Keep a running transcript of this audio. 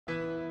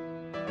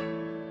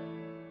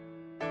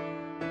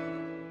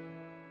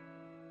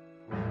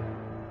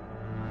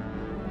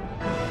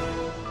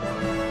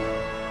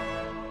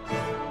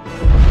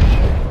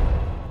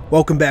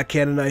Welcome back,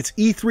 Canonites.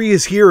 E3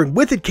 is here, and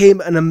with it came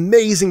an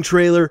amazing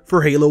trailer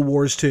for Halo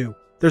Wars 2.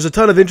 There's a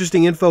ton of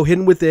interesting info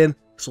hidden within,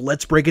 so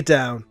let's break it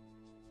down.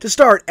 To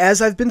start,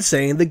 as I've been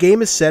saying, the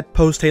game is set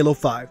post-Halo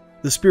 5.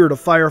 The Spirit of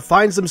Fire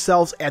finds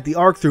themselves at the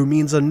Ark through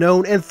means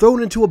unknown and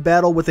thrown into a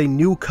battle with a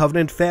new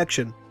Covenant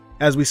faction.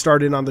 As we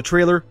start in on the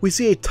trailer, we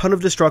see a ton of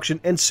destruction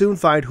and soon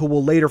find who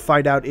we'll later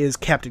find out is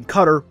Captain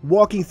Cutter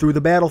walking through the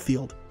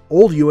battlefield.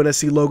 Old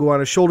UNSC logo on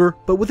his shoulder,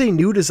 but with a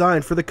new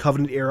design for the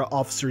Covenant-era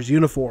officer's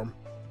uniform.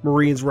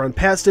 Marines run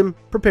past him,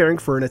 preparing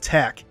for an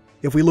attack.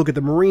 If we look at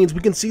the Marines, we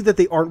can see that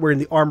they aren't wearing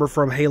the armor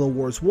from Halo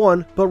Wars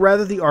 1, but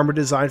rather the armor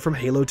design from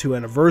Halo 2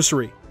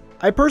 Anniversary.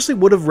 I personally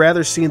would have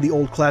rather seen the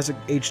old classic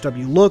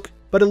HW look,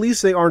 but at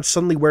least they aren't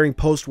suddenly wearing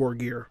post-war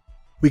gear.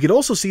 We can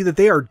also see that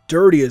they are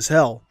dirty as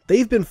hell.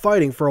 They've been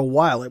fighting for a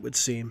while, it would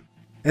seem.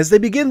 As they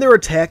begin their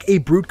attack, a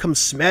brute comes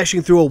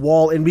smashing through a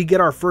wall and we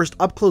get our first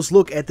up-close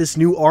look at this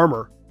new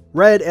armor.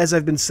 Red, as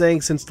I've been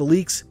saying since the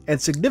leaks,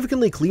 and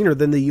significantly cleaner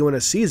than the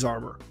UNSC's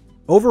armor.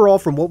 Overall,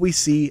 from what we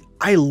see,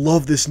 I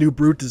love this new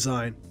brute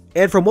design.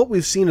 And from what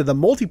we've seen of the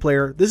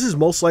multiplayer, this is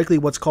most likely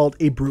what's called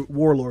a brute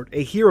warlord,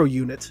 a hero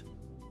unit.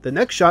 The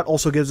next shot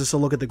also gives us a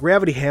look at the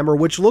gravity hammer,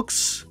 which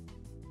looks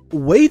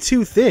way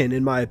too thin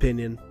in my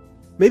opinion.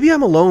 Maybe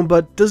I'm alone,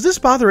 but does this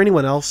bother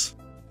anyone else?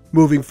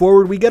 Moving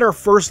forward, we get our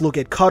first look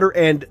at Cutter,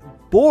 and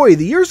boy,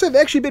 the years have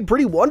actually been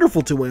pretty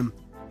wonderful to him.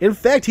 In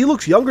fact, he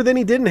looks younger than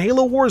he did in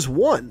Halo Wars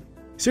 1.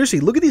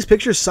 Seriously, look at these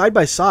pictures side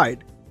by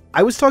side.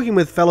 I was talking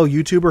with fellow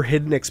YouTuber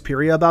Hidden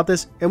Xperia about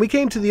this, and we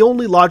came to the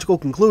only logical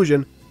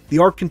conclusion: the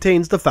Ark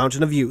contains the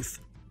Fountain of Youth.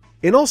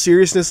 In all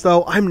seriousness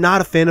though, I'm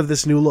not a fan of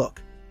this new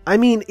look. I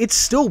mean, it's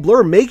still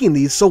Blur making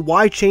these, so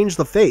why change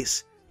the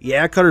face?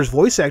 Yeah, Cutter's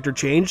voice actor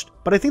changed,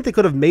 but I think they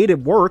could have made it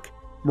work.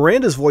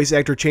 Miranda's voice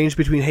actor changed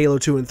between Halo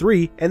 2 and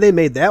 3, and they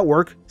made that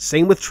work.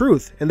 Same with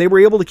Truth, and they were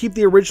able to keep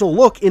the original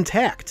look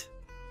intact.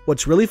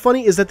 What's really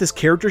funny is that this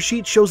character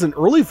sheet shows an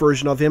early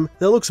version of him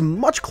that looks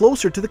much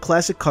closer to the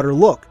classic Cutter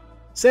look.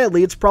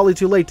 Sadly, it's probably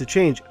too late to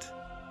change it.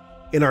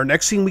 In our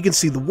next scene, we can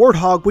see the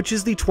Warthog, which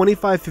is the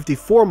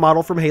 2554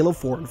 model from Halo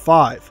 4 and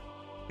 5.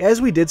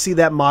 As we did see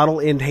that model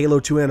in Halo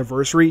 2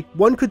 Anniversary,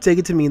 one could take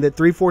it to mean that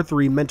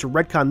 343 meant to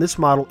retcon this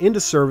model into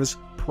service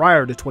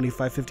prior to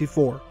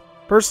 2554.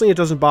 Personally, it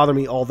doesn't bother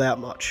me all that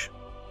much.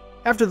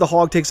 After the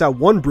Hog takes out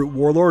one brute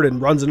warlord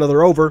and runs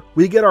another over,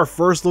 we get our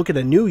first look at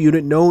a new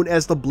unit known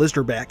as the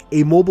Blisterback,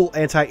 a mobile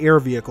anti-air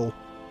vehicle.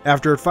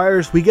 After it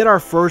fires, we get our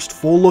first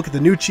full look at the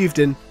new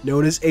chieftain,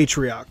 known as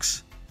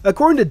Atriox.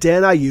 According to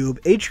Dan Ayub,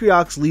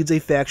 Atriox leads a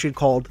faction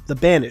called the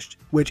Banished,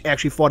 which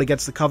actually fought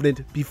against the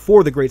Covenant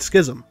before the Great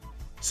Schism.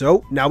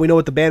 So, now we know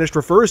what the Banished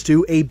refers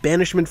to, a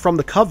banishment from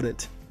the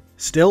Covenant.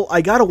 Still,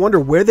 I gotta wonder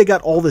where they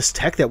got all this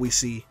tech that we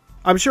see.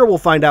 I'm sure we'll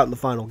find out in the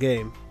final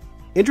game.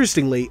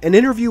 Interestingly, an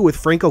interview with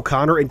Frank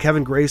O'Connor and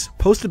Kevin Grace,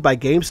 posted by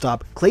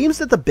GameStop, claims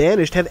that the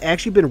Banished have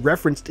actually been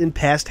referenced in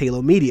past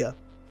Halo media.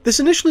 This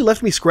initially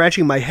left me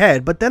scratching my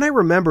head, but then I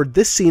remembered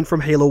this scene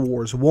from Halo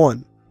Wars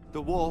 1.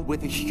 The war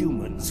with the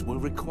humans will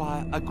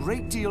require a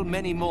great deal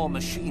many more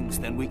machines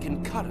than we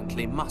can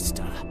currently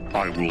muster.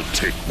 I will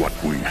take what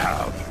we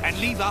have. And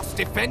leave us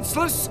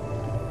defenseless?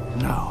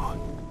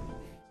 No.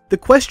 The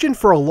question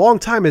for a long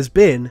time has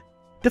been,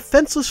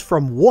 defenseless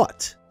from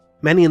what?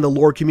 Many in the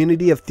lore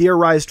community have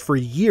theorized for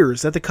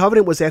years that the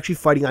Covenant was actually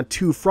fighting on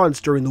two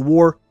fronts during the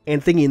war,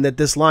 and thinking that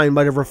this line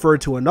might have referred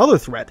to another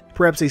threat,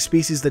 perhaps a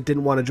species that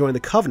didn't want to join the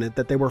Covenant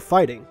that they were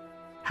fighting.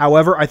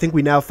 However, I think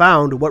we now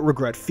found what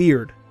Regret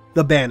feared: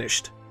 the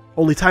Banished.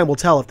 Only time will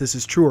tell if this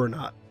is true or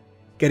not.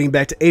 Getting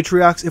back to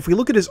Atriox, if we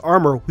look at his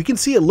armor, we can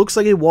see it looks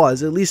like it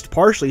was, at least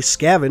partially,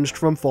 scavenged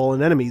from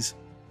fallen enemies.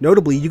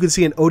 Notably, you can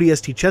see an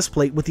ODST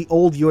chestplate with the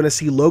old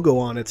UNSC logo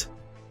on it.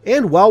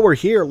 And while we're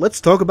here,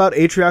 let's talk about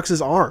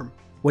Atriox's arm.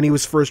 When he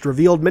was first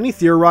revealed, many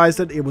theorized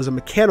that it was a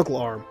mechanical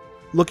arm.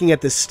 Looking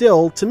at this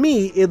still, to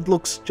me, it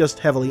looks just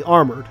heavily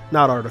armored,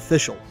 not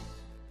artificial.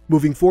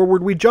 Moving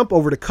forward, we jump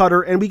over to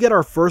Cutter and we get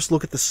our first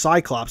look at the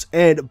Cyclops,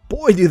 and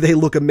boy do they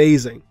look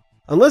amazing.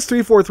 Unless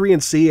 343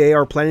 and CA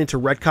are planning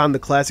to retcon the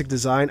classic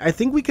design, I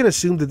think we can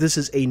assume that this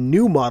is a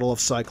new model of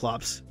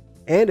Cyclops.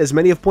 And as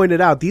many have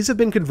pointed out, these have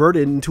been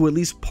converted into at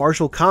least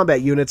partial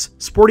combat units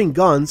sporting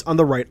guns on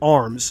the right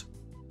arms.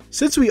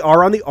 Since we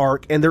are on the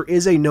Ark and there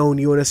is a known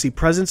UNSC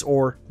presence,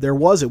 or there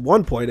was at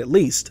one point at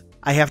least,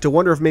 I have to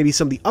wonder if maybe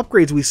some of the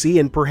upgrades we see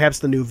and perhaps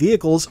the new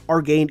vehicles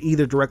are gained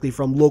either directly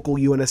from local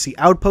UNSC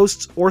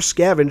outposts or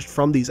scavenged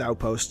from these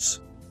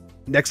outposts.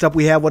 Next up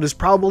we have what is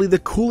probably the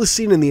coolest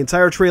scene in the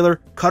entire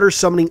trailer: Cutter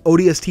summoning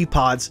ODST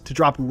pods to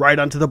drop right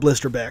onto the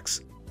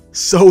Blisterbacks.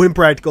 So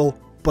impractical,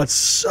 but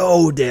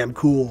so damn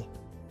cool.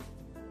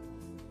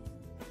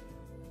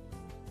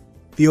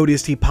 The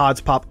ODST pods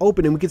pop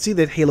open and we can see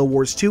that Halo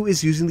Wars 2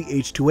 is using the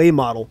H2A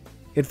model.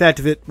 In fact,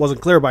 if it wasn't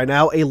clear by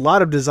now, a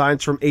lot of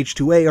designs from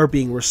H2A are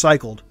being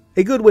recycled.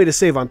 A good way to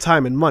save on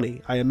time and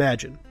money, I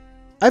imagine.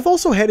 I've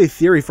also had a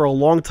theory for a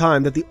long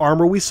time that the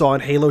armor we saw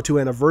in Halo 2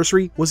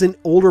 Anniversary was an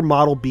older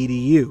model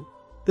BDU.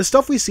 The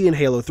stuff we see in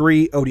Halo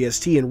 3,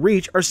 ODST, and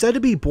Reach are said to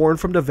be born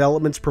from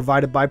developments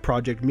provided by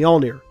Project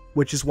Mjolnir.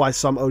 which is why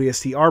some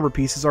ODST armor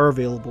pieces are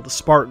available to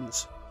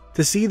Spartans.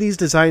 To see these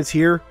designs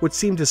here would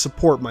seem to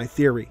support my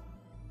theory.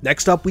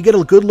 Next up, we get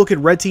a good look at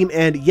Red Team,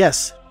 and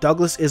yes,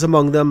 Douglas is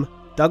among them.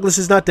 Douglas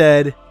is not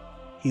dead.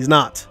 He's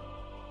not.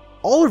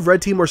 All of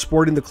Red Team are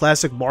sporting the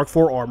classic Mark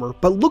IV armor,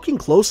 but looking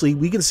closely,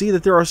 we can see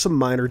that there are some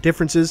minor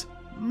differences,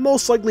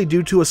 most likely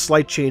due to a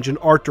slight change in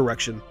art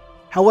direction.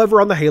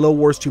 However, on the Halo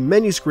Wars 2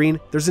 menu screen,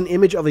 there's an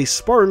image of a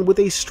Spartan with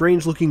a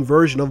strange-looking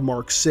version of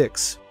Mark VI.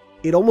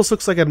 It almost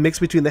looks like a mix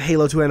between the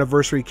Halo 2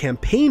 Anniversary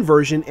campaign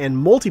version and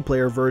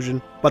multiplayer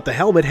version, but the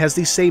helmet has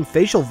the same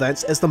facial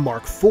vents as the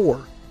Mark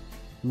IV.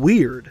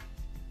 Weird.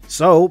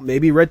 So,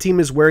 maybe Red Team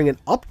is wearing an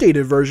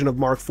updated version of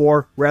Mark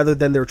IV rather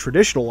than their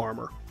traditional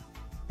armor.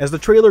 As the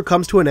trailer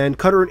comes to an end,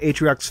 Cutter and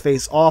Atriox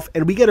face off,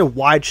 and we get a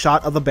wide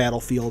shot of the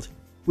battlefield.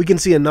 We can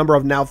see a number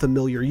of now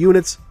familiar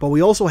units, but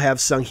we also have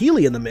Sung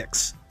Healy in the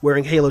mix,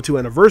 wearing Halo 2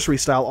 Anniversary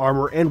style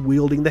armor and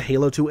wielding the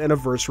Halo 2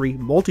 Anniversary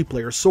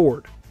multiplayer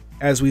sword.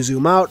 As we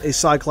zoom out, a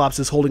Cyclops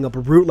is holding up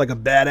a Brute like a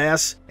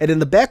badass, and in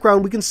the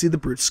background we can see the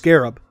Brute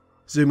Scarab.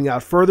 Zooming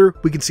out further,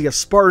 we can see a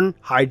Spartan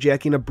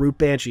hijacking a Brute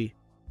Banshee.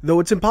 Though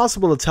it's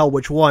impossible to tell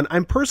which one,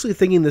 I'm personally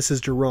thinking this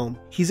is Jerome.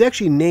 He's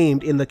actually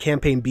named in the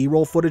campaign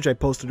B-roll footage I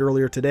posted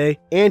earlier today,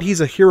 and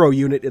he's a hero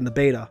unit in the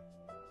beta.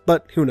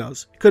 But who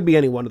knows, it could be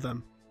any one of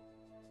them.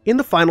 In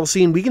the final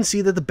scene, we can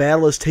see that the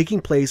battle is taking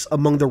place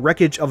among the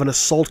wreckage of an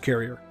assault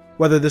carrier.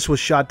 Whether this was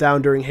shot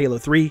down during Halo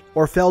 3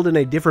 or felled in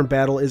a different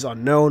battle is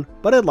unknown,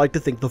 but I'd like to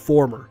think the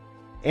former.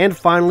 And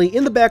finally,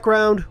 in the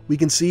background, we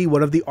can see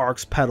one of the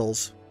Ark's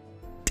petals.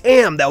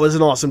 Damn, that was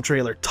an awesome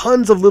trailer.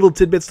 Tons of little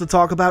tidbits to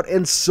talk about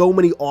and so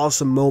many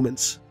awesome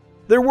moments.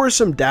 There were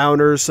some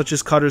downers, such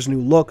as Cutter's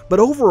new look, but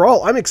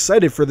overall, I'm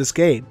excited for this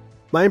game.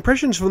 My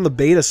impressions from the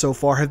beta so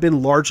far have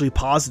been largely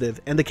positive,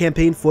 and the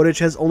campaign footage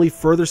has only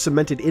further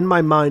cemented in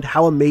my mind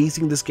how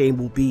amazing this game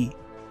will be.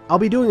 I'll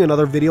be doing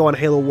another video on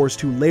Halo Wars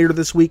 2 later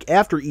this week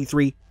after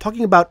E3,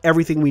 talking about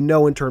everything we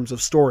know in terms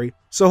of story,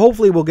 so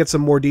hopefully we'll get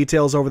some more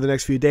details over the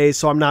next few days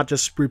so I'm not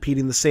just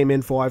repeating the same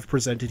info I've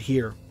presented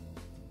here.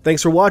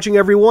 Thanks for watching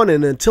everyone,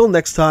 and until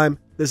next time,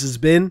 this has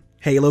been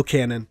Halo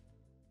Canon.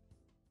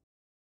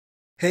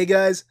 Hey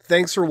guys,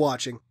 thanks for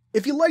watching.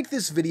 If you liked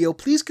this video,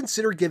 please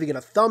consider giving it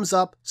a thumbs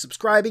up,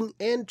 subscribing,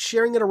 and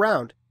sharing it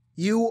around.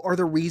 You are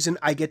the reason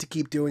I get to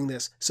keep doing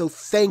this, so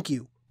thank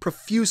you,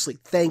 profusely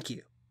thank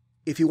you.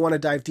 If you want to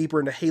dive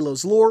deeper into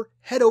Halo's lore,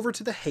 head over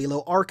to the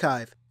Halo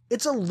Archive.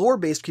 It's a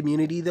lore-based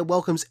community that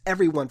welcomes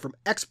everyone from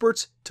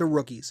experts to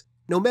rookies.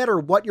 No matter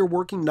what your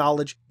working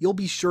knowledge, you'll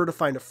be sure to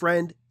find a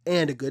friend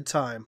and a good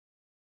time.